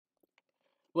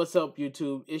What's up,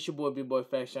 YouTube? It's your boy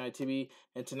Bigboyfactsjonnytv,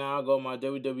 and tonight I'll go my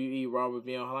WWE Raw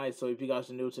review and highlights. So if you guys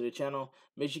are new to the channel,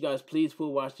 make sure you guys please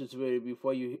full watch this video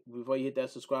before you hit that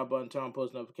subscribe button, turn on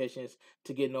post notifications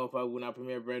to get notified when I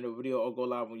premiere a brand new video or go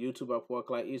live on YouTube at 4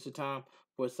 o'clock Eastern time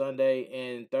for Sunday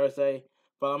and Thursday.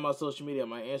 Follow my social media,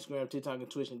 my Instagram, TikTok, and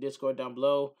Twitch, and Discord down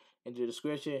below in the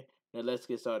description. Now let's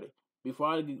get started. Before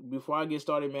I get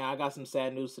started, man, I got some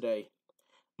sad news today.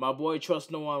 My boy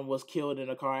Trust No One was killed in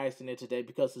a car accident today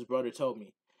because his brother told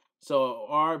me. So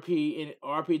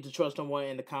RP to Trust No One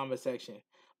in the comment section.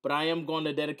 But I am going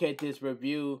to dedicate this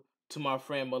review to my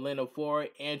friend Melinda Ford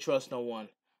and Trust No One.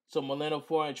 So Melinda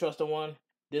Ford and Trust No One,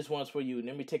 this one's for you.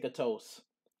 Let me take a toast.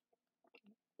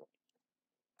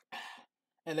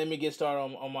 And let me get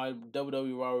started on my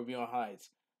WWE Raw review on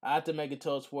highlights. I have to make a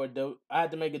toast for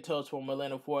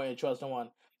Melinda Ford and Trust No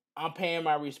One. I'm paying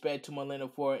my respect to Melinda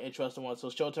Ford and Trust No One. So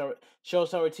Showtower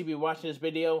TV watching this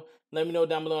video, let me know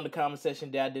down below in the comment section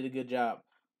that I did a good job.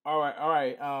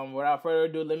 Alright. Without further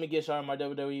ado, let me get started on my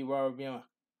WWE Raw review.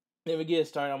 Let me get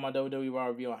started on my WWE Raw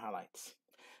review on highlights.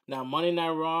 Now, Monday Night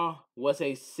Raw was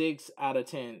a 6 out of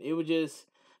 10. It was just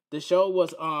the show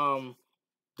was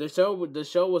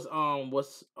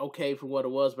was okay for what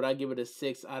it was, but I give it a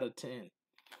 6 out of 10.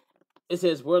 It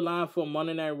says we're live from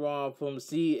Monday Night Raw from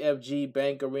CFG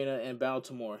Bank Arena in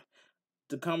Baltimore.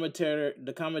 The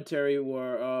commentary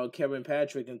were Kevin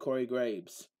Patrick and Corey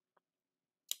Graves.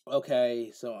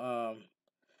 Okay, so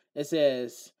it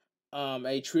says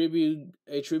a tribute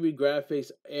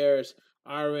graphics airs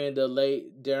honoring the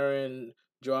late Darren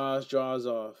Draws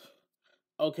off.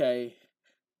 Okay,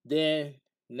 then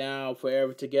now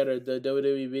Forever Together, the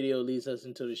WWE video leads us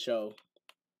into the show.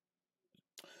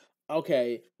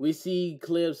 Okay, we see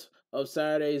clips of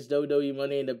Saturday's WWE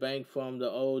Money in the Bank from the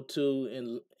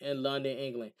O2 in London,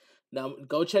 England. Now,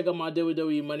 go check out my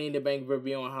WWE Money in the Bank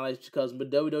review on highlights because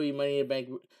WWE Money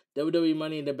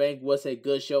in the Bank was a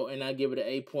good show, and I give it an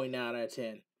 8.9 out of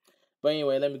 10. But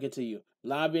anyway, let me continue.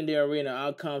 Live in the arena,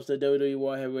 out comes the WWE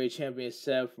World Heavyweight Champion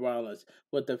Seth Rollins,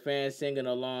 with the fans singing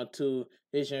along to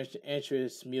his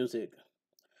entrance music.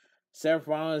 Seth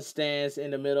Rollins stands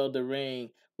in the middle of the ring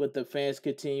with the fans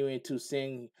continuing to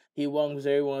sing. He welcomes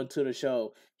everyone to the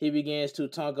show. He begins to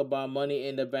talk about Money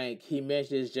in the Bank. He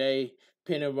mentions Jay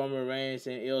pinning Roman Reigns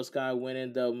and Io Sky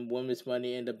winning the women's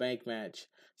Money in the Bank match.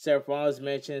 Seth Rollins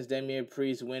mentions Damian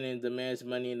Priest winning the men's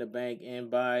Money in the Bank, and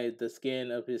by the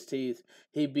skin of his teeth,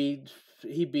 he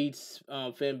beats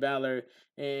Finn Balor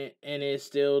and is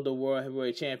still the World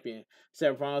Heavyweight Champion.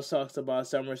 Seth Rollins talks about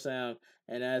SummerSlam,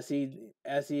 and as he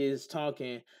is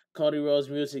talking, Cody Rhodes'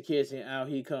 music hits and out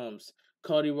he comes.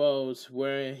 Cody Rhodes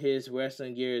wearing his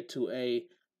wrestling gear to a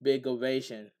big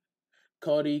ovation.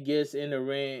 Cody gets in the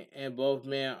ring and both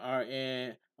men are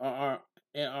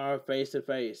face to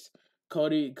face.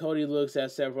 Cody looks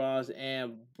at Seth Rollins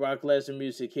and Brock Lesnar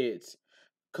music hits.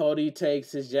 Cody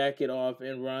takes his jacket off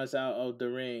and runs out of the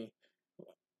ring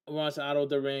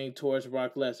towards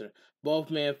Brock Lesnar. Both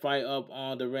men fight up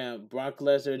on the ramp. Brock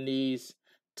Lesnar knees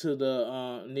to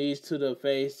the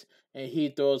face, and he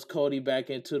throws Cody back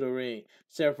into the ring.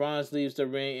 Seth Rollins leaves the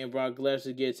ring, and Brock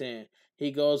Lesnar gets in.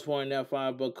 He goes for an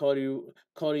F5, but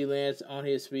Cody lands on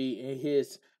his feet and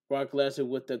hits Brock Lesnar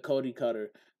with the Cody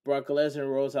Cutter. Brock Lesnar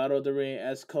rolls out of the ring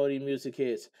as Cody music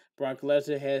hits. Brock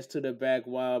Lesnar heads to the back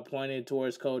while pointing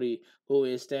towards Cody, who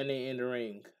is standing in the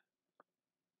ring.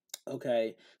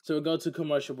 Okay, so we go to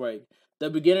commercial break. The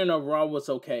beginning of Raw was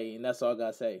okay, and that's all I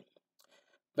gotta say.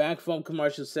 Back from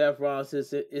commercial, Seth Rollins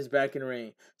is back in the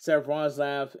ring. Seth Rollins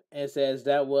laughs and says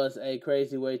that was a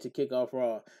crazy way to kick off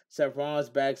Raw. Seth Rollins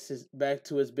back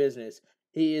to his business.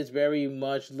 He is very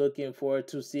much looking forward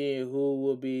to seeing who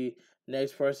will be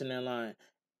next person in line.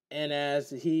 And as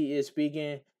he is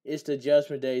speaking, it's the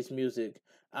Judgment Day's music.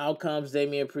 Out comes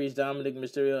Damian Priest, Dominic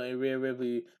Mysterio, and Rhea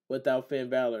Ripley without Finn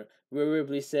Balor. Rhea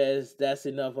Ripley says that's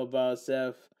enough about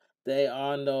Seth. They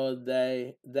all know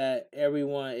that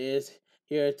everyone is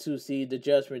here to see the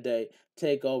Judgment Day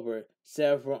take over.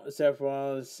 Seth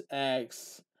Rollins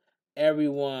asks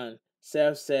everyone.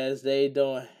 Seth says they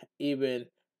don't even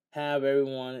have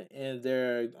everyone in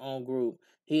their own group.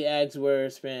 He asks where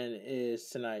Finn is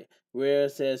tonight. Rhea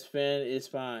says Finn is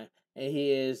fine, and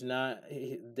he is not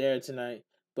there tonight,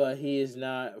 but he is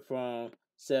not from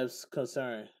Seth's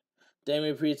concern.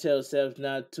 Damian Priest tells Seth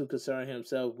not to concern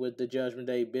himself with the Judgment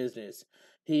Day business.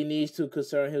 He needs to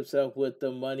concern himself with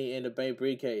the Money in the Bank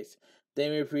briefcase.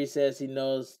 Damian Priest says he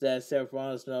knows that Seth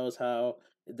Rollins knows how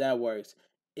that works.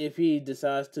 If he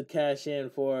decides to cash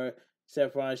in for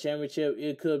Seth Rollins Championship,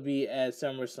 it could be at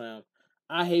SummerSlam.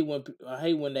 I hate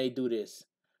when they do this.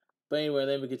 But anyway,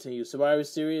 let me continue. Survivor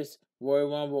Series, Royal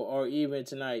Rumble, or even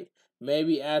tonight.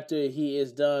 Maybe after he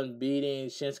is done beating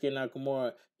Shinsuke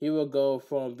Nakamura, he will go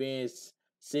from being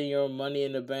senior Money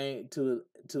in the Bank to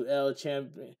El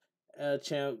Champion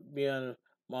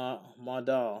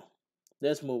Madal.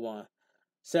 Let's move on.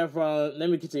 Seth Rollins, let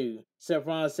me continue. Seth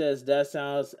Rollins says that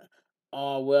sounds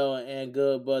all well and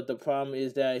good, but the problem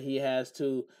is that he has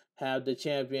to have the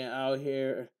champion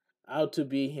out to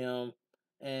beat him,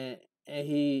 and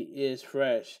he is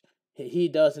fresh. He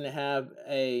doesn't have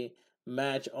a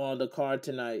match on the card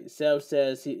tonight. Seth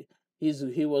says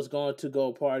he was going to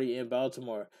go party in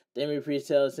Baltimore. Damian Priest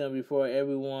tells him before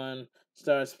everyone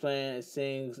starts playing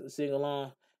sing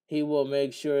along, he will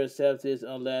make sure Seth is,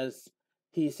 unless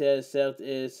he says Seth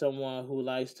is someone who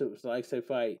likes to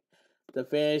fight. The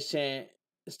fans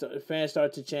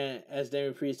start to chant as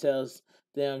Damian Priest tells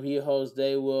them he hopes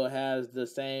they will have the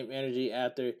same energy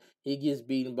after he gets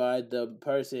beaten by the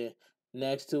person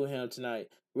next to him tonight.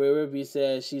 Rhea Ripley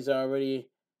says she's already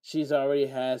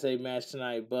has a match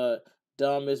tonight, but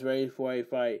Dom is ready for a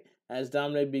fight. As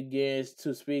Dominic begins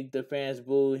to speak, the fans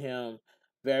boo him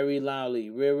very loudly.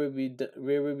 Rhea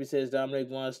Ripley says Dominic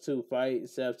wants to fight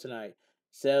Seth tonight.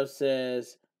 Seth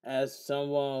says, as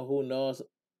someone who knows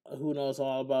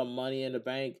all about Money in the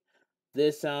Bank,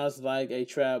 this sounds like a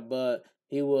trap, but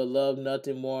he would love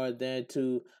nothing more than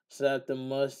to slap the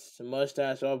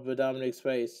mustache off of Dominic's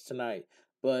face tonight.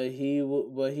 But he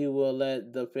will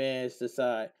let the fans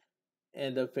decide,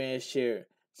 and the fans cheer.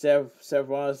 Seth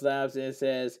Rollins laughs and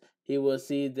says he will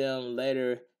see them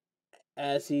later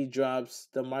as he drops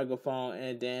the microphone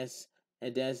and dances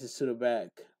to the back.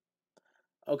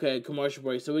 Okay, commercial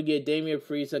break. So we get Damian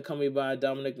Priest accompanied by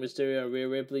Dominic Mysterio and Rhea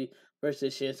Ripley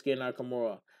versus Shinsuke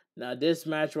Nakamura. Now this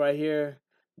match right here,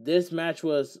 this match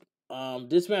was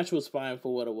fine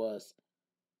for what it was.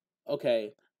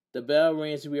 Okay, the bell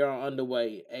rings. We are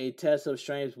underway. A test of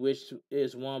strength, which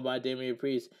is won by Damian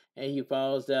Priest, and he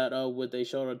follows that up with a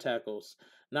shoulder tackles.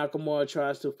 Nakamura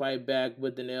tries to fight back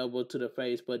with an elbow to the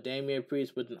face, but Damian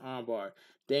Priest with an armbar.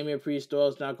 Damian Priest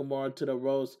throws Nakamura to the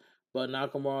ropes, but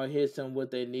Nakamura hits him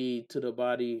with a knee to the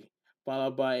body,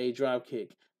 followed by a drop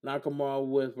kick. Nakamura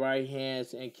with right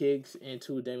hands and kicks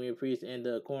into Damian Priest in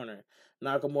the corner.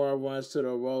 Nakamura runs to the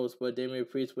ropes, but Damian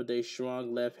Priest with a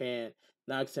strong left hand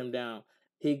knocks him down.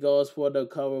 He goes for the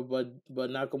cover, but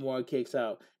Nakamura kicks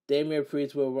out. Damian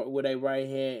Priest with a right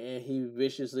hand, and he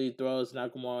viciously throws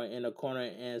Nakamura in the corner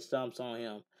and stomps on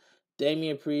him.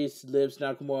 Damian Priest lifts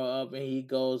Nakamura up, and he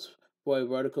goes for a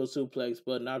vertical suplex,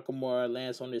 but Nakamura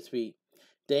lands on his feet.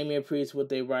 Damian Priest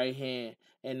with a right hand,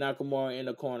 and Nakamura in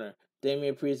the corner.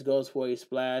 Damian Priest goes for a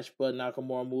splash, but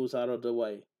Nakamura moves out of the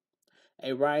way.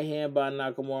 A right hand by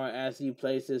Nakamura as he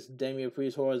places Damian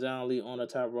Priest horizontally on the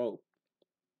top rope.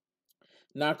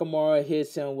 Nakamura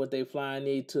hits him with a flying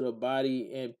knee to the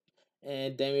body,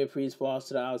 and Damian Priest falls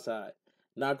to the outside.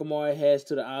 Nakamura heads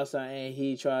to the outside and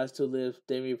he tries to lift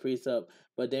Damian Priest up,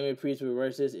 but Damian Priest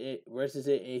reverses it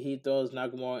and he throws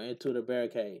Nakamura into the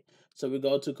barricade. So we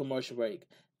go to commercial break.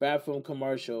 Back from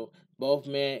commercial, both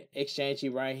men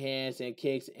exchanging right hands and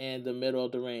kicks in the middle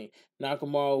of the ring.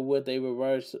 Nakamura with a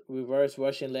reverse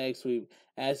Russian leg sweep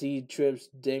as he trips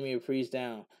Damian Priest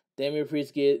down. Damian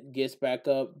Priest gets back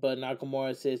up, but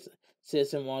Nakamura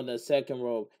sits him on the second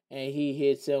rope, and he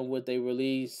hits him with a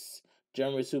release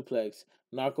German suplex.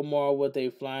 Nakamura with a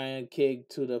flying kick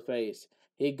to the face.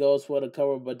 He goes for the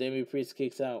cover, but Damian Priest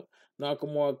kicks out.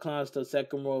 Nakamura climbs the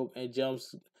second rope and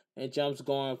jumps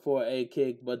going for a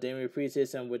kick, but Damian Priest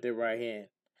hits him with the right hand.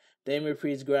 Damian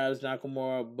Priest grabs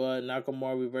Nakamura, but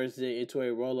Nakamura reverses it into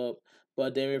a roll-up,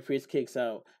 but Damian Priest kicks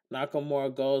out.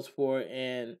 Nakamura goes for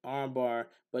an armbar,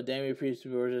 but Damian Priest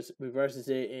reverses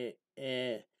it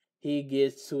and he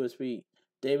gets to his feet.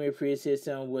 Damian Priest hits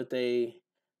him with a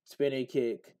spinning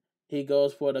kick. He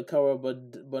goes for the cover,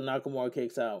 but Nakamura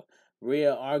kicks out.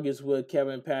 Rhea argues with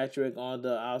Kevin Patrick on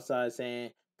the outside,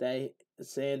 saying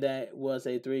that was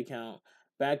a 3 count.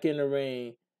 Back in the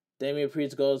ring, Damian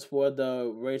Priest goes for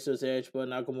the Racer's Edge, but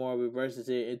Nakamura reverses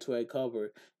it into a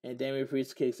cover, and Damian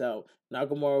Priest kicks out.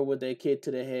 Nakamura with a kick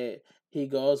to the head. He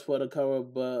goes for the cover,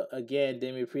 but again,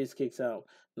 Damian Priest kicks out.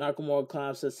 Nakamura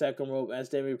climbs the second rope as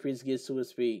Damian Priest gets to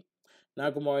his feet.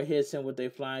 Nakamura hits him with a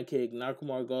flying kick.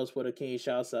 Nakamura goes for the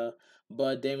Kinshasa,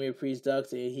 but Damian Priest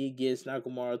ducks and he gets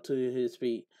Nakamura to his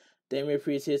feet. Damian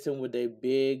Priest hits him with a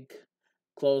big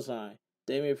clothesline.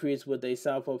 Damian Priest with a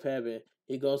South of Heaven.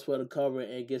 He goes for the cover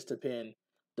and gets the pin.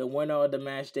 The winner of the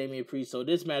match, Damian Priest. So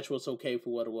this match was okay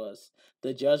for what it was.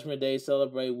 The Judgment Day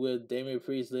celebrate with Damian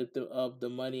Priest lifting up the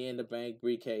Money in the Bank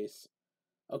briefcase.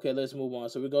 Okay, let's move on.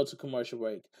 So we go to commercial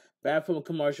break. Back from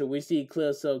commercial, we see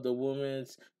clips of the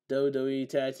Women's WWE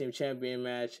Tag Team Champion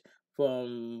match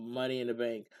from Money in the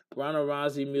Bank. Ronda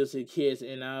Rousey music hits,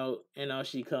 and out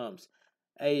she comes.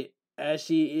 As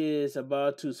she is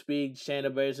about to speak,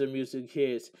 Shayna Baszler music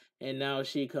hits, and now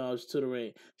she comes to the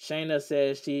ring. Shayna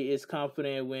says she is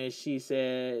confident when she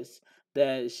says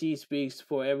that she speaks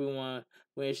for everyone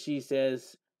when she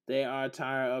says they are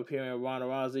tired of hearing Ronda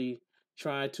Rousey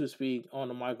trying to speak on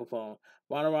the microphone.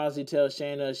 Ronda Rousey tells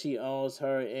Shayna she owes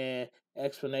her an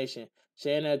explanation.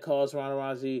 Shayna calls Ronda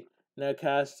Rousey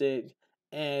sarcastic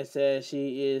and says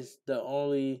she is the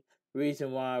only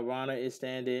reason why Ronda is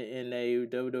standing in a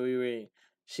WWE ring.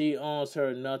 She owns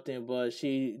her nothing, but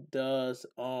she does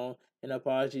own an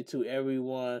apology to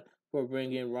everyone for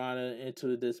bringing Ronda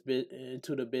into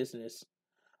the business.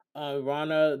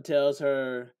 Ronda tells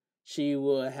her she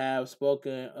would have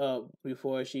spoken up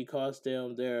before she cost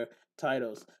them their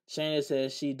titles. Shayna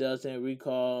says she doesn't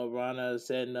recall Ronda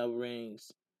setting up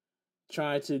rings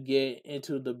trying to get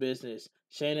into the business.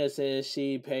 Shayna says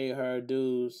she paid her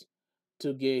dues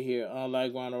to get here,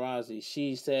 unlike Ronda Rousey.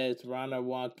 She says Ronda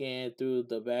walked in through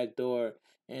the back door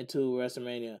into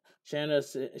WrestleMania. Shayna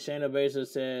Baszler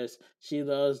says she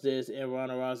loves this and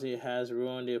Ronda Rousey has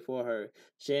ruined it for her.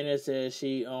 Shayna says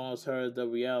she owns her the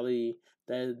reality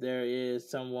that there is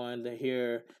someone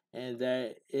here and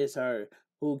that is her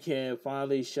who can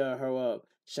finally shut her up.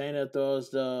 Shayna throws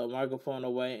the microphone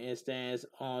away and stands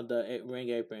on the ring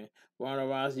apron. Ronda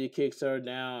Rousey kicks her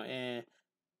down and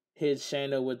hits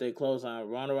Shayna with a clothesline.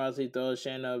 Ronda Rousey throws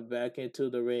Shayna back into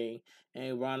the ring,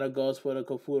 and Ronda goes for the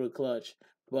Kafuta clutch.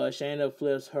 But Shayna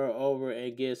flips her over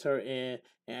and gets her in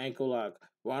an ankle lock.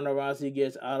 Ronda Rousey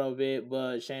gets out of it,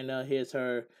 but Shayna hits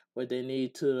her with a knee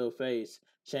to the face.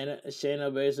 Shayna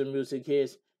Baszler music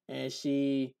hits, and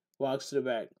she walks to the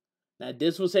back. Now,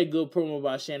 this was a good promo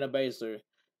by Shayna Baszler.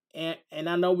 And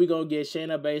I know we're going to get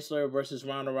Shayna Baszler versus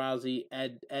Ronda Rousey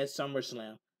at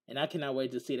SummerSlam. And I cannot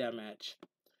wait to see that match.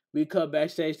 We cut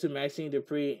backstage to Maxine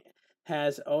Dupree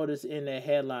has Otis in a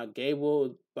headlock.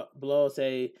 Gable blows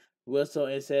a whistle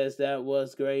and says that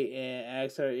was great and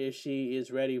asks her if she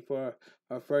is ready for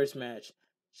her first match.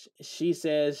 She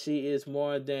says she is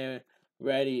more than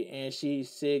ready and she's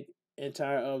sick and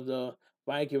tired of the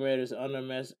Viking Raiders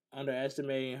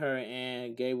underestimating her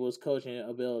and Gable's coaching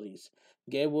abilities.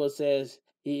 Gable says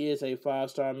he is a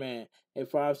 5-star man, a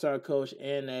 5-star coach,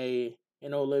 and an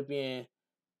Olympian,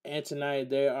 and tonight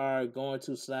they are going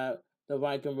to slap the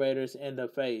Viking Raiders in the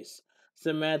face.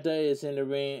 Samantha is in the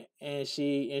ring and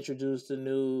she introduced the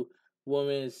new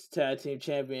women's tag team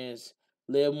champions,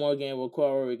 Liv Morgan and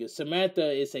Raquel Rodriguez.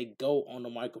 Samantha is a GOAT on the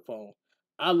microphone.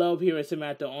 I love hearing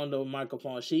Samantha on the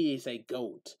microphone. She is a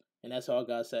GOAT. And that's all I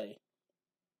gotta say.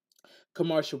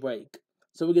 Commercial break.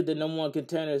 So we get the number one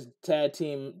contenders tag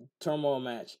team turmoil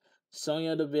match.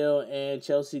 Sonya Deville and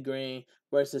Chelsea Green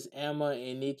versus Emma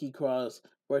and Nikki Cross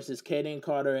versus Kaden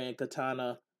Carter and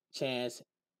Katana Chance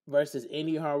versus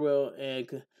Indy Hartwell and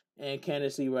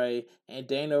Candice LeRae and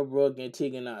Dana Brooke and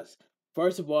Tegan Knox.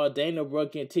 First of all, Dana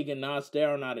Brooke and Tegan Knox, they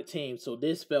are not a team, so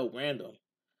this felt random.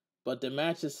 But the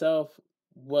match itself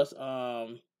was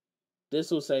this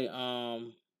will say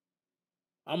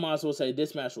I might as well say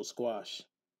this match was squash.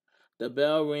 The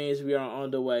bell rings. We are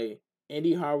on the way.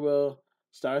 Indy Hartwell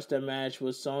starts the match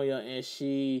with Sonya, and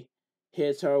she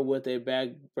hits her with a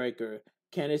backbreaker.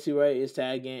 Candice LeRae is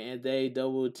tagging, and they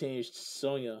double team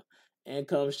Sonya. In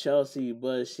comes Chelsea,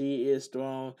 but she is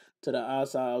thrown to the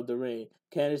outside of the ring.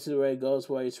 Candice LeRae goes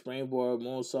for a springboard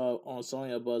moonsault on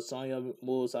Sonya, but Sonya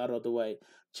moves out of the way.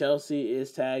 Chelsea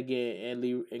is tagging,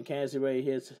 and Candice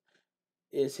LeRae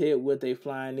is hit with a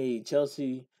flying knee.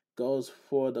 Chelsea goes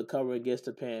for the cover and gets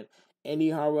the pin.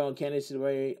 Andy Hartwell and Candice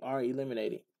LeRae are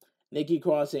eliminated. Nikki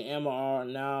Cross and Emma are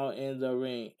now in the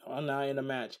ring, are now in the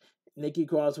match. Nikki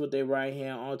Cross with a right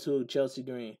hand onto Chelsea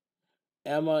Green.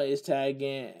 Emma is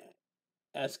tagging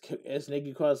as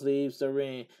Nikki Cross leaves the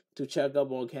ring to check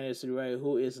up on Candice LeRae,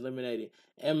 who is eliminated.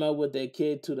 Emma with a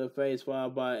kick to the face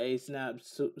followed by a snap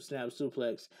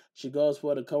suplex. She goes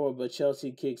for the cover, but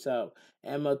Chelsea kicks out.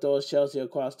 Emma throws Chelsea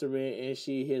across the ring and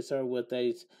she hits her with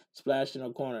a splash in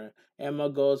the corner. Emma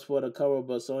goes for the cover,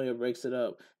 but Sonya breaks it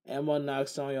up. Emma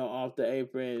knocks Sonya off the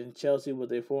apron. Chelsea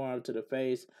with a forearm to the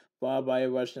face, followed by a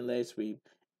Russian leg sweep.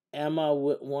 Emma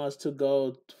wants to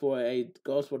goes for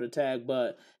the tag,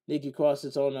 but Nikki Cross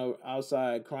is on the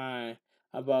outside crying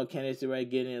about Candice LeRae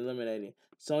getting eliminated.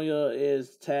 Sonya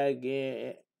is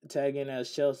tagging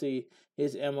as Chelsea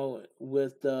hits Emma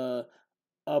with the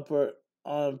upper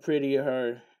on pretty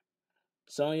her.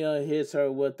 Sonya hits her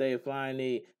with a flying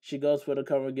knee. She goes for the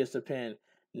cover and gets the pin.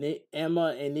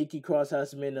 Emma and Nikki Cross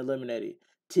has been eliminated.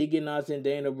 Tegan Knox and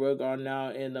Dana Brooke are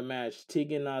now in the match.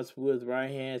 Tegan Knox with right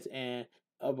hands and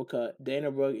uppercut.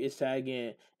 Dana Brooke is tagged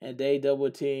in, and they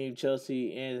double team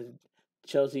Chelsea and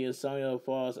Sonya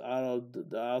falls out of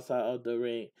the outside of the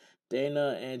ring.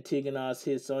 Dana and Teganos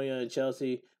hit Sonya and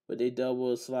Chelsea with a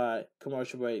double slide.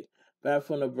 Commercial break. Back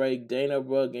from the break, Dana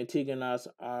Brooke and Teganos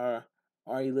are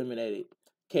eliminated.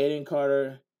 Caden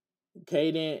Carter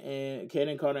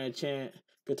Caden Carter and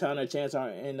Katana Chance are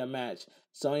in the match.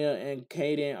 Sonya and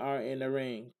Caden are in the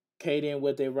ring. Caden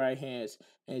with their right hands,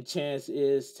 and Chance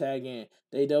is tagging.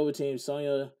 They double team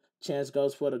Sonya. Chance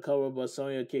goes for the cover, but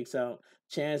Sonya kicks out.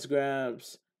 Chance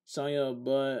grabs Sonya,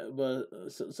 but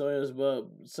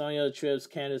Sonya trips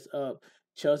Candice up.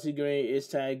 Chelsea Green is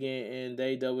tagging, and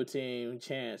they double team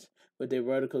Chance with a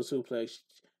vertical suplex.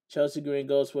 Chelsea Green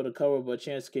goes for the cover, but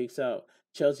Chance kicks out.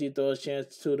 Chelsea throws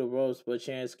Chance to the ropes, but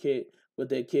Chance kick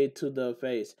with a kick to the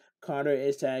face. Carter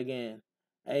is tagged in.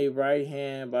 A right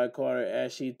hand by Carter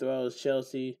as she throws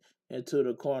Chelsea into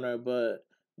the corner, but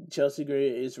Chelsea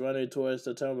Green is running towards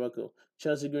the turnbuckle.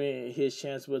 Chelsea Green hits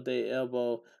Chance with a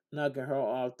elbow, knocking her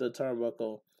off the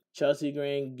turnbuckle. Chelsea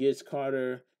Green gets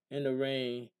Carter in the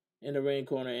ring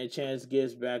corner, and Chance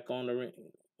gets back on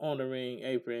the ring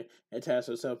apron and taps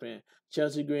herself in.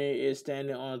 Chelsea Green is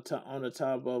standing on the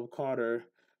top of Carter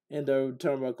in the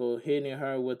turnbuckle, hitting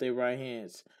her with their right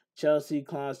hands. Chelsea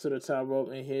climbs to the top rope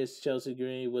and hits Chelsea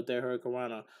Green with their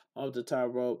hurricanrana off the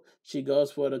top rope. She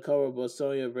goes for the cover, but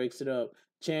Sonya breaks it up.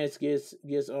 Chance gets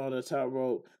on the top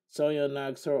rope. Sonya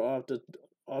knocks her off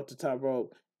the top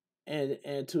rope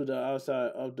and to the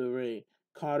outside of the ring.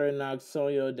 Carter knocks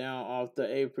Sonya down off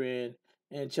the apron,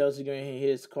 and Chelsea Green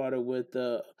hits Carter with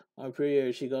the on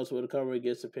period. She goes for the cover and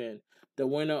gets a pin. The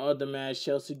winner of the match,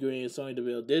 Chelsea Green and Sonya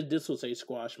Deville. This was a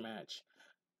squash match.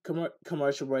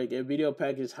 Commercial break. A video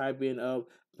package hyping up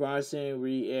Bronson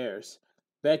re-airs.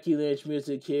 Becky Lynch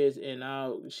music hits, and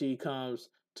now she comes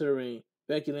to the ring.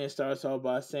 Becky Lynch starts off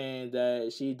by saying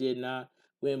that she did not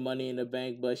win Money in the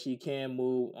Bank, but she can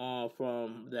move on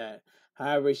from that.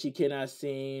 However, she cannot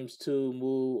seem to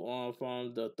move on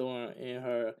from the thorn in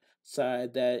her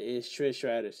side that is Trish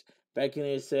Stratus. Becky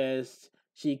Lynch says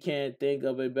she can't think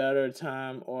of a better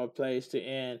time or place to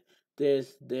end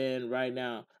this than right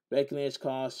now. Becky Lynch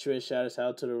calls Trish Stratus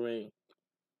out to the ring.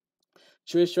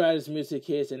 Trish Stratus' music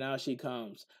hits, and out she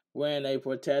comes, wearing a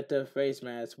protective face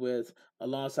mask with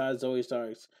alongside Zoe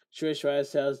Starks. Trish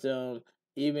Stratus tells them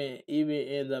even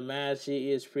in the mask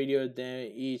she is prettier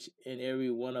than each and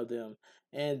every one of them,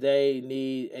 and they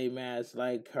need a mask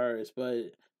like hers,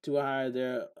 but to hide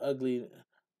their ugliness,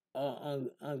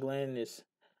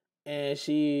 and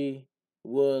she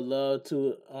would love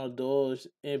to indulge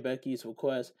in Becky's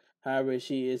request. However,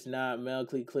 she is not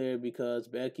medically clear because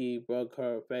Becky broke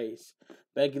her face.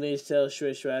 Becky Lynch tells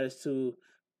Trish Stratus to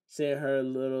send her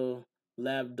little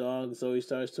lap dog Zoe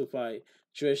starts to fight.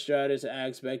 Trish Stratus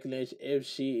asks Becky Lynch if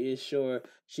she is sure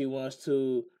she wants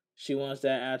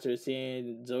that after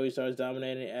seeing Zoe Starks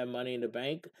dominating at Money in the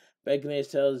Bank. Becky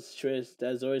Lynch tells Trish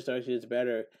that Zoe Starks is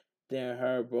better than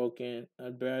her broke you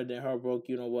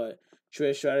know what.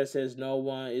 Trish Stratus says no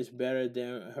one is better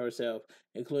than herself,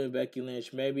 including Becky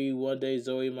Lynch. Maybe one day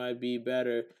Zoe might be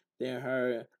better than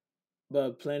her,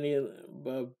 but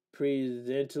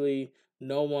presently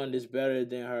no one is better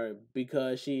than her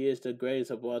because she is the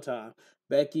greatest of all time.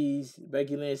 Becky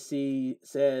Lynch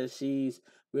says she's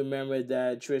remembered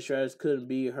that Trish Stratus couldn't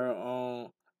be her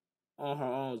on her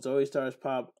own. Zoe Starks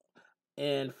pop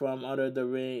in from under the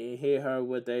ring and hit her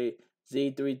with a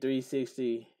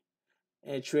Z360,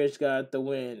 and Trish got the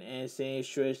win. And saying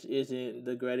Trish isn't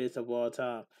the greatest of all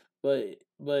time, but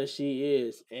she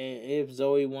is. And if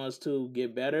Zoe wants to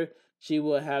get better, she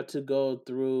will have to go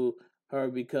through her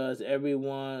because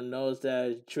everyone knows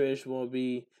that Trish won't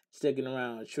be sticking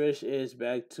around. Trish is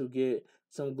back to get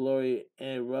some glory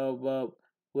and rub up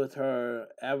with her,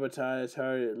 advertise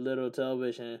her little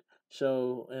television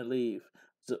show, and leave.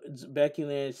 So Becky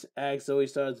Lynch asks Zoe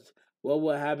Starks what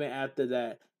will happen after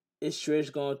that. Is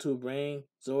Trish going to bring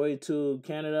Zoe to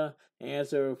Canada and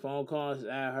answer phone calls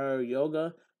at her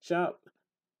yoga shop?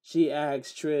 She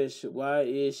asks Trish why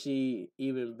is she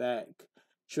even back.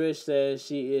 Trish says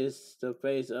she is the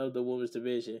face of the women's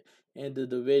division, and the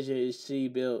division she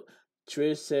built.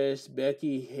 Trish says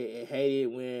Becky hated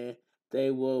when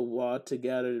they would walk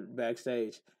together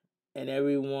backstage, and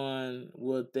everyone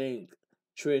would thank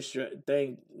Trish.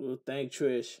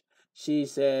 She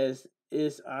says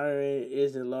it's iron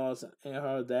isn't lost in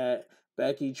her that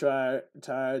Becky tried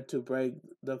to break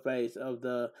the face of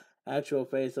the actual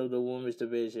face of the women's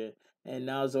division, and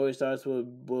now Zoe Starks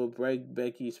will break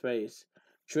Becky's face.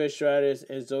 Trish Stratus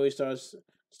and Zoe Starks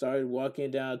started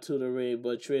walking down to the ring,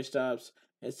 but Trish stops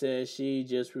and says she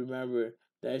just remembered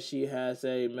that she has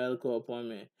a medical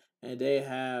appointment and they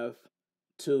have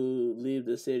to leave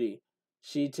the city.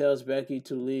 She tells Becky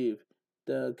to leave.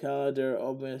 The calendar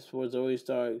opens for Zoe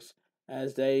Starks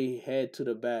as they head to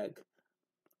the back.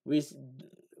 We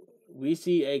we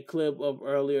see a clip of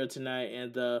earlier tonight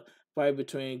and the fight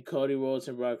between Cody Rhodes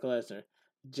and Brock Lesnar.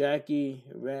 Jackie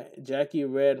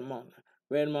Redmond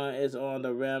is on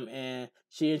the rim and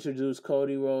she introduced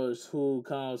Cody Rhodes, who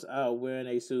comes out wearing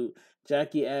a suit.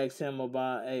 Jackie asks him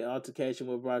about a altercation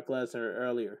with Brock Lesnar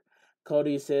earlier.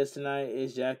 Cody says tonight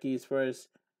is Jackie's first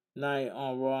night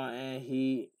on Raw, and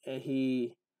he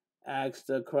asks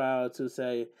the crowd to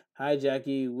say hi,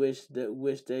 Jackie. Wish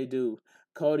they do.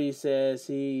 Cody says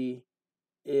he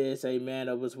is a man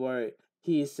of his word.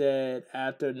 He said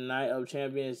after the Night of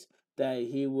Champions that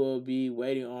he will be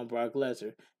waiting on Brock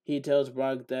Lesnar. He tells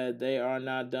Brock that they are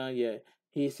not done yet.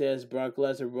 He says Brock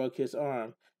Lesnar broke his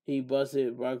arm. He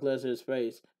busted Brock Lesnar's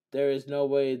face. There is no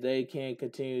way they can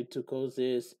continue to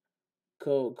coexist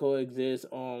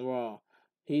on Raw.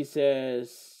 He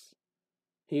says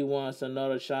he wants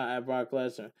another shot at Brock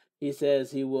Lesnar. He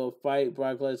says he will fight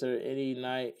Brock Lesnar any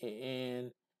night,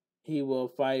 and he will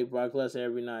fight Brock Lesnar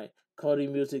every night. Cody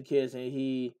music hits,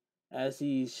 and as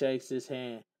he shakes his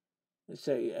hand,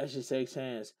 as she shakes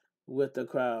hands with the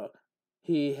crowd,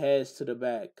 he heads to the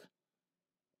back.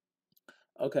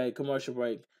 Okay, commercial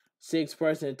break.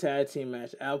 6-person tag team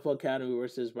match: Alpha Academy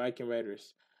versus Viking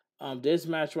Raiders. This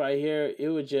match right here, it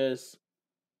was just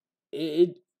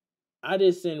it I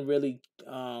just didn't really.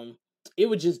 It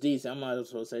was just decent. I might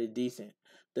as well say decent.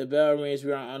 The bell rings.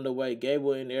 We are on the way.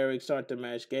 Gable and Eric start the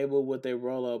match. Gable with a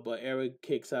roll up, but Eric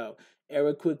kicks out.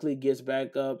 Eric quickly gets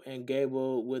back up, and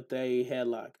Gable with a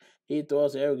headlock. He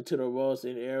throws Eric to the ropes,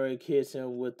 and Eric hits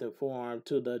him with the forearm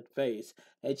to the face.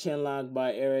 A chin lock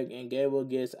by Eric, and Gable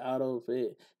gets out of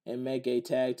it and make a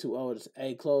tag to Otis.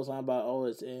 A clothesline by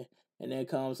Otis, and then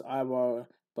comes Ivar,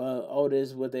 but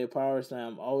Otis with a power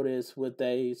slam. Otis with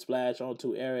a splash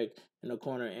onto Eric in the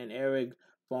corner, and Eric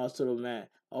falls to the mat.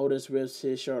 Otis rips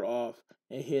his shirt off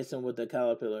and hits him with the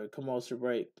caterpillar. Commercial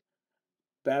break.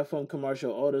 Back from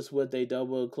commercial, Otis with a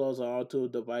double closer onto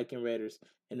the Viking Raiders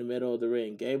in the middle of the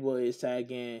ring. Gable is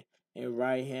tagging in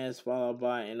right hands followed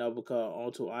by an uppercut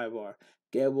onto Ivar.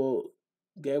 Gable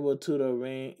Gable to the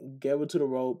ring, Gable to the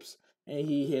ropes, and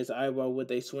he hits Ivar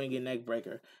with a swinging neck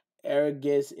breaker. Eric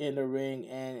gets in the ring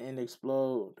and an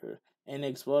exploder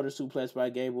suplex by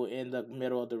Gable in the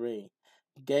middle of the ring.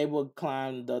 Gable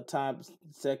climbed the top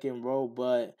second rope,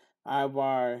 but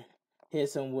Ivar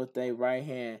hits him with a right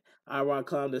hand. Ivar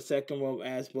climbed the second rope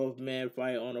as both men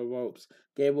fight on the ropes.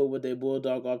 Gable with a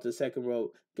bulldog off the second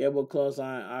rope. Gable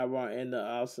clothesline Ivar in the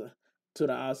outside to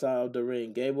the outside of the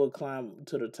ring. Gable climbed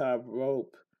to the top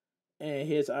rope and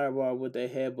hits Ivar with a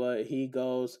headbutt. He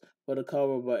goes for the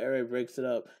cover, but Eric breaks it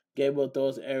up. Gable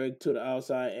throws Eric to the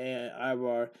outside and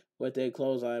Ivar with a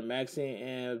clothesline. Maxine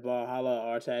and Valhalla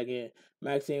are tagging.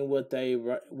 Maxine with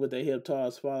a hip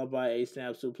toss followed by a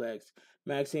snap suplex.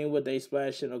 Maxine with a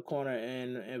splash in the corner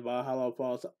and Valhalla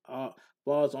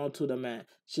falls onto the mat.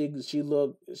 She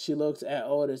looks at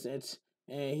Otis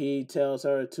and he tells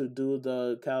her to do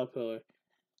the caterpillar.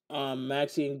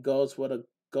 Maxine goes for the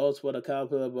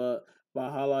caterpillar, but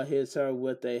Valhalla hits her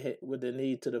with a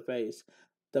knee to the face.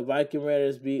 The Viking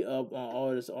Raiders beat up on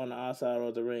Otis on the outside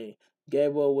of the ring.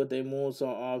 Gable with a moonsault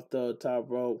off the top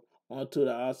rope onto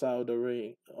the outside of the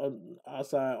ring,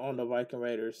 outside on the Viking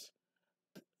Raiders.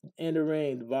 In the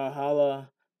ring,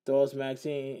 Valhalla throws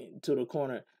Maxine to the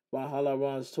corner. Valhalla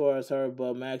runs towards her,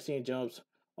 but Maxine jumps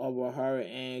over her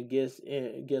and gets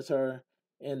her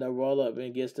in the roll up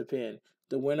and gets the pin.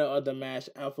 The winner of the match,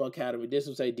 Alpha Academy. This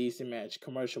was a decent match.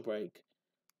 Commercial break.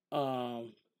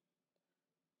 Um,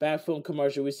 Back from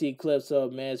commercial, we see clips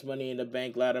of Man's Money in the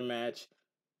Bank ladder match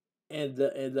and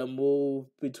the move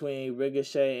between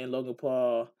Ricochet and Logan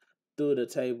Paul through the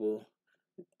table.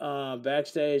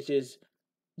 Backstage is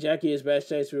Jackie is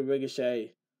backstage with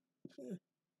Ricochet,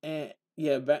 and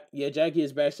Jackie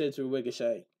is backstage with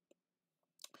Ricochet.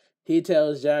 He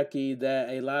tells Jackie that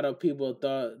a lot of people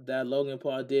thought that Logan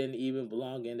Paul didn't even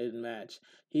belong in this match.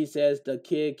 He says the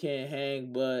kid can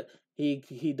hang, but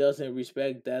he doesn't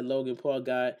respect that Logan Paul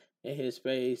got in his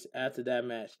face after that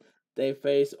match. They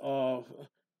face off.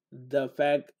 The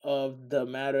fact of the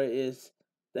matter is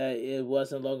that it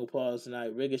wasn't Logan Paul's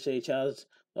night. Ricochet challenged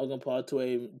Logan Paul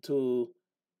to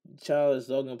challenge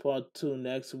Logan Paul to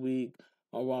next week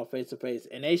on Raw face to face,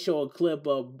 and they show a clip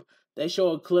of a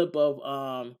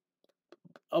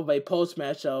post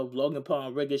match of Logan Paul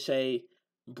and Ricochet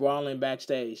brawling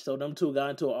backstage. So them two got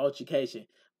into an altercation.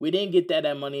 We didn't get that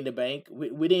at Money in the Bank.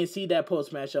 We didn't see that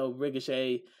post match of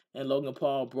Ricochet and Logan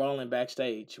Paul brawling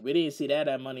backstage. We didn't see that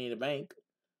at Money in the Bank.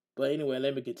 But anyway,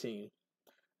 let me continue.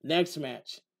 Next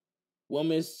match,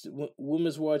 Women's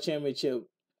World Championship,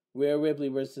 Rhea Ripley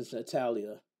versus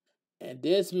Natalia. And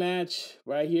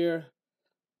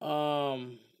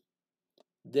um,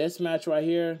 this match right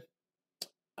here,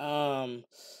 um,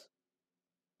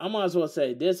 I might as well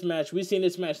say this match. We seen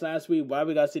this match last week. Why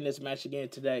we got to see this match again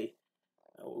today?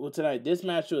 Well, tonight, this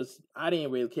match was, I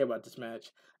didn't really care about this match.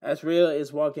 As Rhea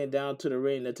is walking down to the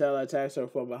ring, Natalia attacks her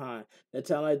from behind.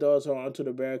 Natalia throws her onto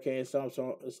the barricade and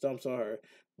stomps on her.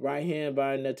 Right hand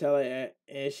by Natalia,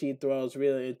 and she throws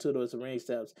Rhea into those ring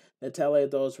steps. Natalia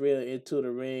throws Rhea into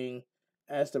the ring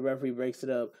as the referee breaks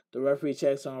it up. The referee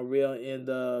checks on Rhea in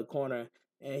the corner,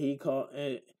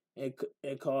 and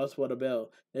and calls for the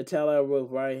bell. Natalia with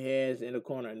right hands in the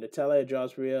corner. Natalia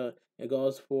drops Rhea and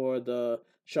goes for the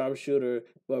sharpshooter,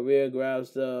 but Rhea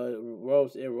grabs the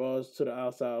ropes and rolls to the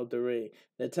outside of the ring.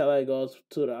 Natalia goes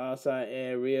to the outside,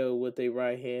 and Rhea with a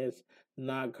right hands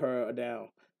knock her down.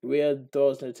 Rhea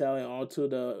throws Natalia onto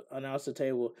the announcer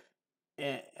table,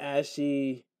 and as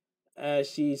she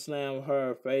slammed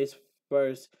her face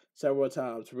first several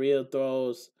times, Rhea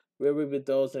Ripley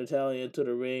throws Natalia into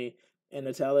the ring, and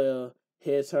Natalia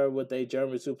hits her with a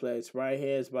German suplex. Right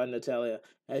hands by Natalia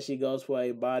as she goes for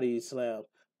a body slam,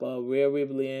 but Rhea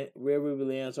Ripley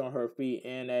lands on her feet,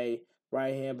 and a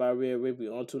right hand by Rhea Ripley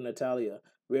onto Natalia.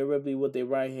 Rhea Ripley with a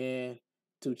right hand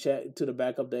to check to the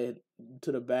back of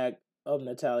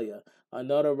Natalia.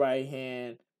 Another right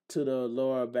hand to the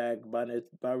lower back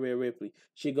by Rhea Ripley.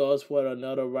 She goes for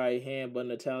another right hand, but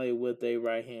Natalia with a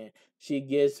right hand. She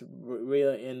gets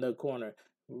Rhea in the corner.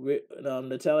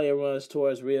 Natalia runs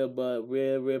towards Rhea, but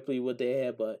Rhea Ripley with a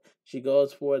headbutt. She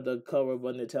goes for the cover,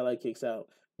 but Natalia kicks out.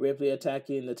 Ripley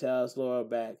attacking Natalia's lower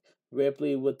back.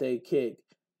 Ripley with a kick,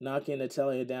 knocking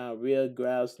Natalia down. Rhea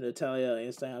grabs Natalia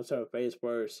and slams her face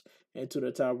first into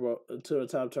the top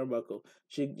turnbuckle.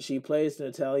 She plays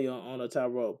Natalia on the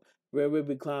top rope. Rhea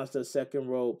Ripley climbs the second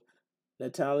rope.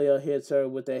 Natalia hits her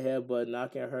with a headbutt,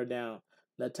 knocking her down.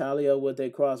 Natalia with a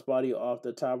crossbody off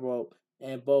the top rope,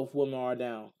 and both women are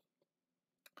down.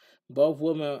 Both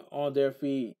women on their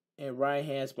feet and right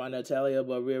hands by Natalia,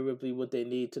 but Rhea Ripley with a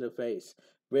knee to the face.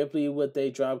 Ripley with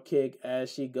a drop kick as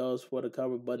she goes for the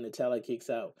cover, but Natalia kicks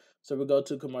out. So we go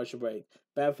to commercial break.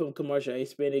 Back from commercial, a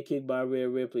spinning kick by Rhea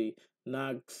Ripley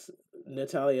knocks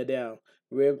Natalia down.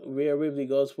 Rhea Ripley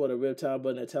goes for the riptide,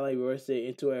 but Natalia reverses it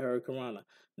into a hurricanrana.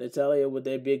 Natalia with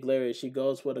a big lariat, she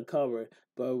goes for the cover,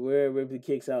 but Rhea Ripley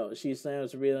kicks out. She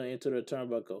slams Rhea into the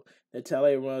turnbuckle.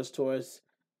 Natalia runs towards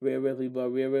Rhea Ripley, but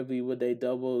Rhea Ripley with a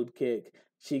double kick.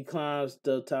 She climbs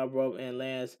the top rope and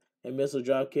lands a missile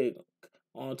drop kick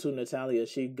onto Natalia.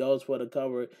 She goes for the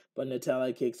cover, but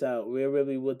Natalia kicks out. Rhea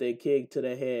Ripley with a kick to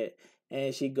the head,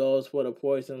 and she goes for the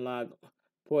poison lock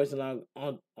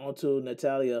onto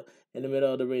Natalia in the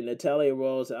middle of the ring. Natalia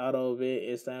rolls out of it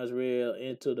and slams Rhea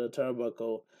into the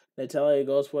turnbuckle. Natalia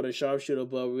goes for the sharpshooter,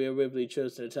 but Rhea Ripley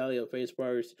trips Natalia face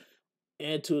first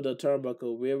into the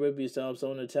turnbuckle. Rhea Ripley stomps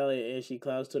on Natalia and she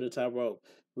climbs to the top rope.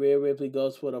 Rhea Ripley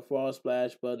goes for the frog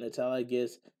splash, but Natalia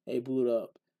gets a boot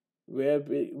up. Rhea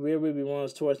Ripley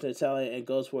runs towards Natalia and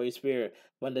goes for a spear,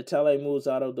 but Natalia moves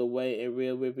out of the way and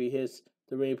Rhea Ripley hits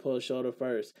the ring post shoulder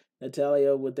first.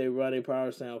 Natalia with a running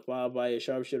power slam followed by a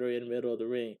sharpshooter in the middle of the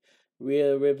ring.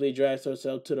 Rhea Ripley drags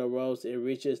herself to the ropes and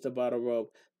reaches the bottom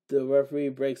rope. The referee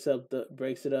breaks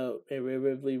it up, and Rhea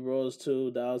Ripley rolls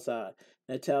to the outside.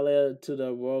 Natalia to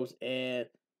the ropes and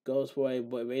goes for a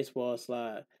baseball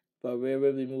slide, but Rhea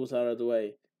Ripley moves out of the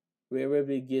way. Rhea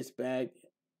Ripley gets back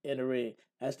in the ring.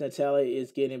 As Natalia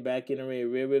is getting back in the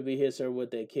ring, Rhea Ripley hits her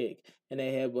with a kick and a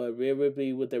headbutt. Rhea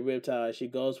Ripley with the riptide. She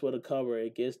goes for the cover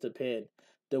and gets the pin.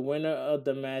 The winner of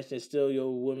the match is still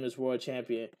your Women's World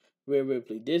Champion, Rhea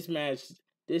Ripley. This match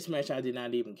I did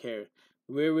not even care.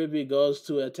 Rhea Ripley goes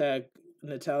to attack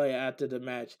Natalia after the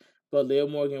match, but Liv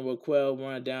Morgan will Quell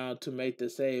run down to make the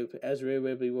save as Rhea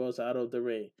Ripley rolls out of the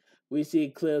ring. We see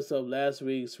clips of last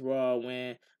week's Raw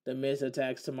when the Miz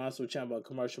attacks Tommaso Ciampa.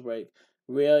 Commercial break.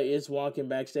 Rhea is walking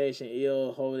backstage and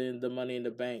Io, holding the Money in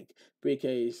the Bank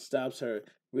briefcase, stops her.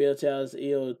 Rhea tells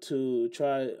Io to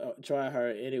try her,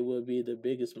 and it will be the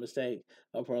biggest mistake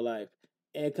of her life.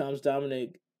 In comes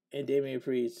Dominic and Damian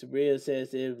Priest. Rhea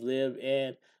says if Liv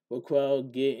and Raquel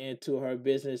get into her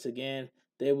business again,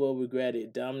 they will regret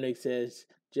it. Dominic says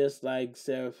just like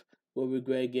Seth will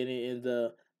regret getting in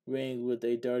the ring with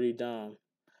a dirty Dom.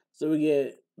 So we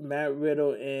get Matt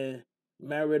Riddle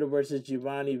versus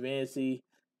Giovanni Vinci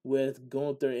with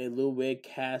Gunther and Ludwig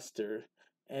Caster.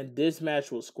 And this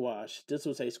match was squash. This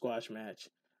was a squash match.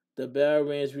 The bell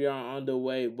rings. We are on the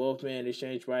way. Both men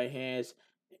exchange right hands,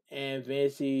 and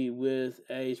Vinci with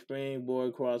a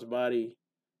springboard crossbody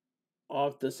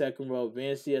off the second rope.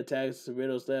 Vinci attacks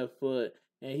Riddle's left foot,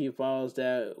 and he follows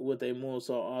that with a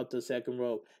moonsault off the second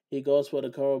rope. He goes for the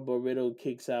cover, but Riddle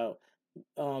kicks out.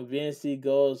 Vinci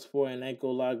goes for an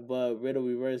ankle lock, but Riddle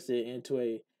reverses it into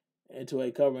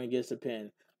a cover and gets the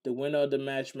pin. The winner of the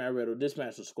match, Matt Riddle. This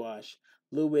match was squash.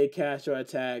 Ludwig Castro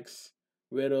attacks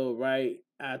Riddle right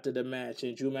after the match,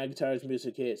 and Drew McIntyre's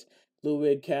music hits.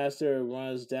 Ludwig Castro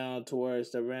runs down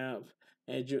towards the ramp,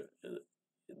 and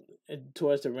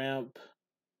towards the ramp,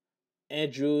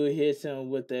 and Drew hits him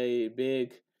with a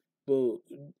big boot.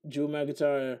 Drew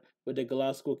McIntyre with the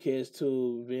Glasgow kiss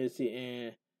to Vinci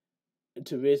and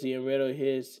Riddle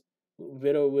hits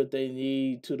Riddle with a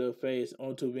knee to the face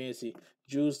onto Vinci.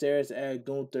 Drew stares at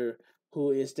Gunther,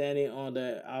 who is standing on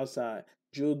the outside.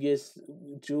 Drew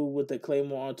with the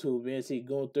claymore onto Vinci.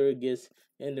 Gunther gets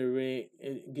in the ring,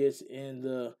 gets on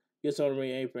the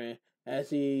ring apron as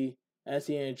he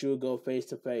and Drew go face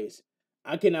to face.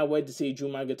 I cannot wait to see Drew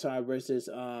McIntyre versus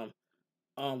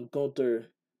Gunther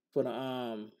for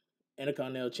the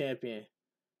Intercontinental Champion.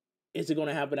 Is it going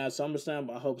to happen at SummerSlam?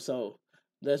 I hope so.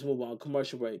 Let's move on.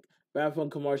 Commercial break. Back from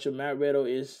commercial, Matt Riddle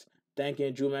is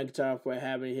thanking Drew McIntyre for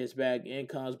having his back. In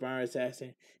comes Byron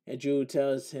Saxton, and Drew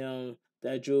tells him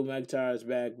that Drew McIntyre is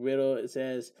back. Riddle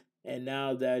says, and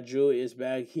now that Drew is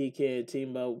back, he can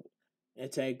team up and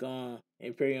take on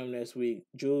Imperium next week.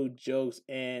 Drew jokes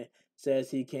and says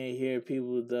he can hear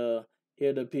the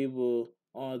people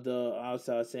on the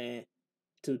outside saying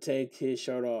to take his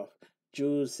shirt off.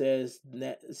 Drew says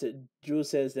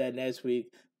that next week,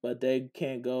 but they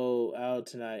can't go out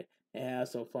tonight and have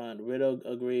some fun. Riddle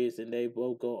agrees, and they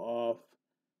both go off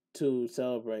to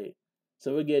celebrate.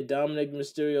 So we get Dominic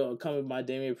Mysterio accompanied by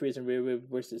Damian Priest and Rhea Ripley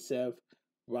versus Seth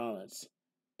Rollins,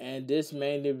 and this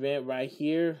main event right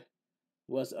here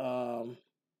was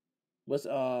was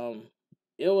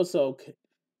it was okay.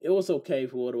 It was okay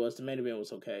for what it was. The main event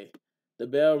was okay. The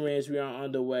bell rings. We are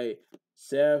underway.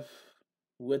 Seth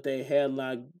with a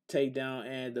headlock takedown,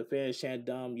 and the fans chant,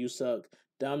 "Dom, you suck."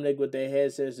 Dominic with a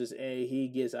head scissors, and he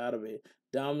gets out of it.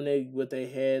 Dominic with a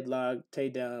headlock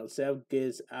takedown. Seth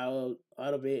gets out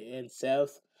of it, and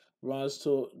Seth runs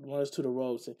to the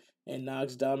ropes and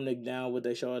knocks Dominic down with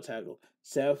a shoulder tackle.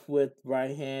 Seth with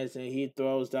right hands, and he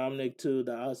throws Dominic to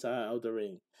the outside of the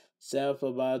ring. Seth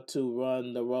about to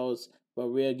run the ropes, but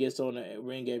Rhea gets on the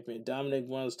ring apron. Dominic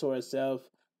runs towards Seth,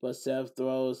 but Seth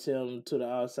throws him to the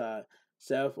outside.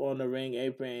 Seth on the ring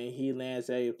apron, and he lands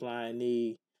a flying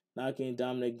knee, knocking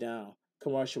Dominic down.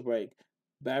 Commercial break.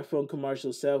 Back from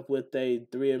commercial, Seth with a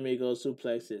three amigos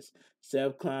suplexes.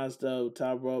 Seth climbs the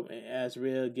top rope, and as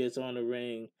Rhea gets on the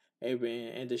ring apron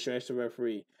and distracts the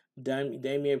referee.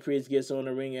 Damian Priest gets on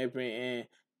the ring apron, and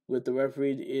with the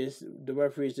referee is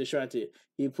distracted.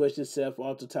 He pushes Seth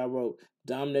off the top rope.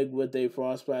 Dominic with a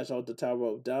frog splash off the top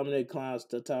rope. Dominic climbs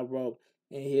the top rope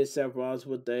and hits Seth Rollins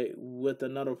with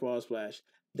another frog splash.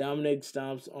 Dominic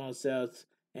stomps on Seth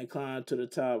and climbs to the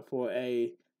top for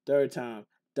a third time.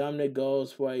 Dominic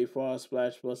goes for a frog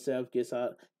splash, but Seth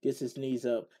gets his knees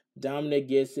up. Dominic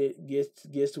gets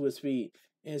to his feet,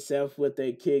 and Seth with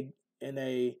a kick and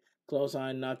a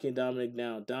clothesline knocking Dominic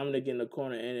down. Dominic in the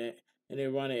corner and a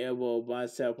running elbow by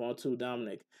Seth onto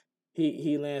Dominic.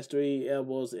 He lands three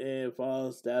elbows and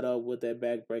follows that up with a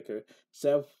backbreaker.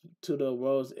 Seth to the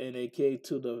ropes and a kick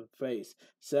to the face.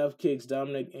 Seth kicks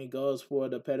Dominic and goes for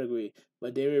the pedigree,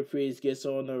 but Damian Priest gets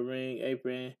on the ring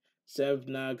apron. Seth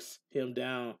knocks him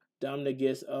down. Dominic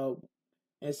gets up,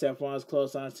 and Seth Rollins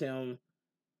clotheslines him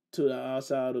to the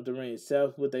outside of the ring.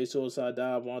 Seth with a suicide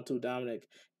dive onto Dominic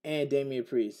and Damian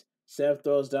Priest. Seth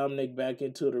throws Dominic back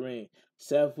into the ring.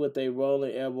 Seth with a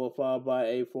rolling elbow followed by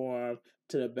a forearm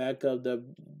to the back of the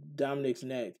Dominic's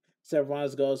neck. Seth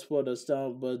Rollins goes for the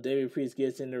stump, but Damian Priest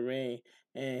gets in the ring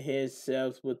and hits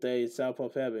Seth with a southpaw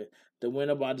heaven. The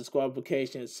winner by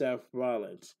disqualification, Seth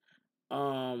Rollins.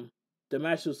 The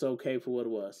match was okay for what it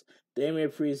was.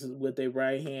 Damian Priest with a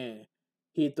right hand.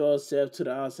 He throws Seth to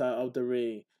the outside of the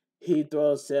ring. He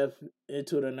throws Seth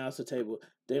into the announcer table.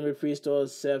 Damian Priest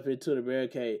throws Seth into the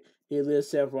barricade. He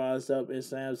lifts Seth Rollins up and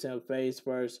slams him face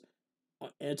first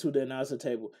into the announcer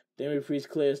table. Damian Priest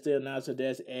clears the announcer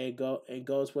desk and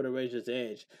goes for the Razor's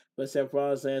Edge. But Seth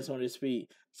Rollins lands on his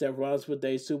feet. Seth Rollins with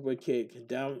a super kick.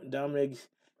 Dominic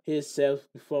hits Seth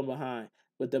from behind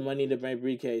with the Money in the Bank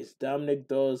briefcase. Dominic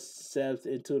throws Seth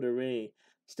into the ring.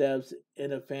 Steps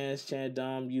and the fans chant,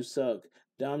 "Dom, you suck."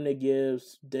 Dominic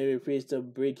gives David Priest the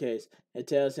briefcase and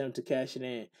tells him to cash it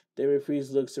in. David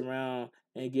Priest looks around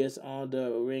and gets on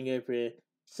the ring apron.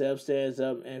 Seth stands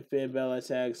up and Finn Balor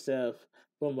attacks Seth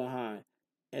from behind.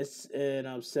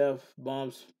 And Seth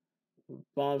bumps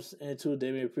into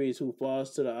Damian Priest, who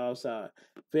falls to the outside.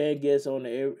 Finn gets on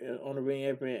the ring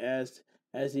apron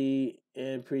as he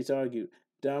and Priest argue.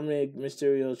 Dominic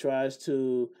Mysterio tries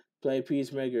to play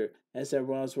peacemaker, and Seth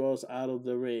Rollins rolls out of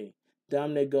the ring.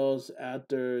 Dominic goes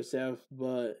after Seth,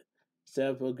 but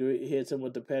hits him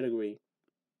with the pedigree.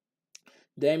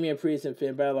 Damian Priest and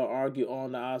Finn Balor argue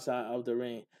on the outside of the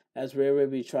ring as Rhea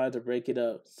Ripley tries to break it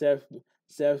up.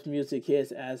 Seth's music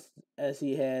hits as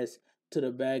he heads to the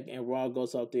back and Raw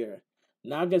goes up there.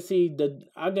 Now I can see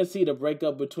the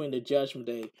breakup between the Judgment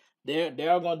Day.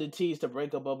 They're going to tease the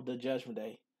breakup of the Judgment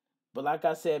Day. But like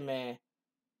I said, man,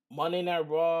 Monday Night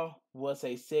Raw was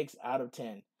a 6 out of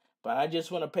 10. But I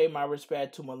just want to pay my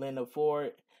respect to Melinda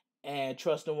Ford, and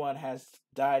Trust No One has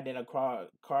died in a car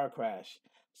crash.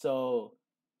 So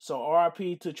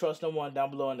RIP to Trust No One down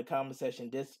below in the comment section.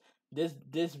 This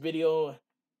video,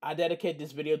 I dedicate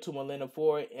this video to Melinda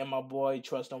Ford and my boy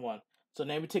Trust No One. So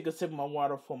let me take a sip of my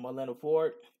water for Melinda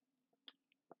Ford.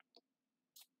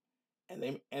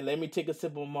 And let me take a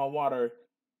sip of my water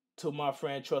to my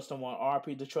friend Trust No One.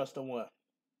 RIP to Trust No One.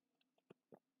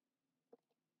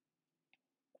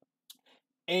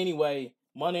 Anyway,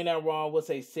 Monday Night Raw was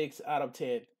a 6 out of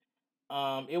 10.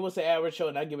 It was an average show,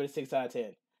 and I give it a 6 out of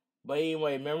 10. But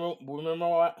anyway, remember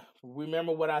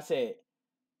what I said.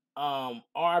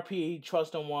 RP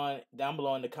Trust No One down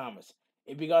below in the comments.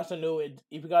 If you guys are new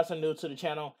to the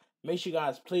channel, make sure you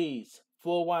guys please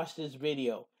full watch this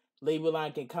video. Leave a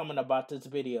like and comment about this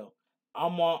video.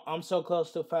 I'm so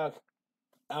close to 5K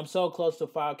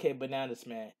bananas,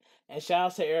 man. And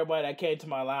shout out to everybody that came to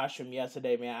my live stream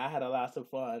yesterday, man. I had a lot of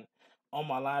fun on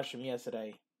my live stream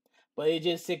yesterday. But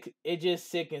it's just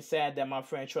sick and sad that my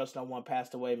friend Trust No One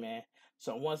passed away, man.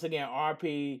 So once again,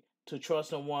 RP to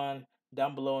Trust No One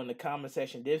down below in the comment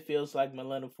section. This feels like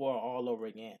Melinda Ford all over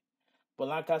again. But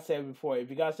like I said before, if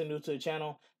you guys are new to the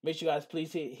channel, make sure you guys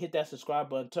please hit that subscribe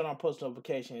button, turn on post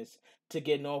notifications to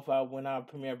get notified when I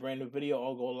premiere a brand new video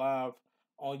or go live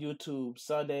on YouTube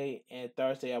Sunday and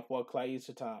Thursday at 4 o'clock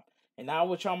Eastern Time. And I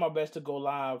will try my best to go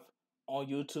live on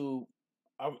YouTube.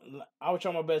 I will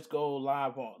try my best to go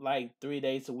live on like 3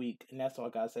 days a week. And that's all I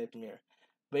got to say from here.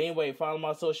 But anyway, follow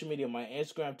my social media, my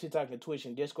Instagram, TikTok, and Twitch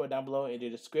and Discord down below in the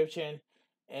description.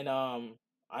 And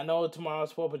I know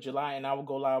tomorrow's 4th of July and I will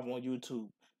go live on YouTube.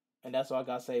 And that's all I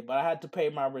got to say. But I had to pay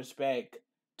my respect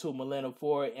to Melinda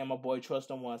Ford and my boy Trust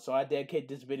No One. So I dedicate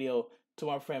this video to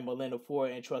my friend Melinda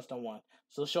Ford and Trust No One.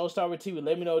 So Showstar with TV,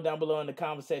 let me know down below in the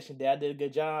comment section that I did a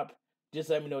good job. Just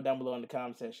let me know down below in the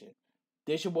comment section.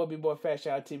 This your boy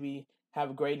Bigboyfactsjonnytv. Have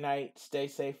a great night. Stay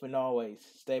safe and always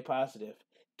stay positive.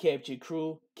 Kept your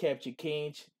crew, kept your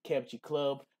kings, kept your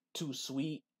club. Too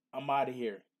sweet. I'm out of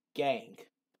here. Gang.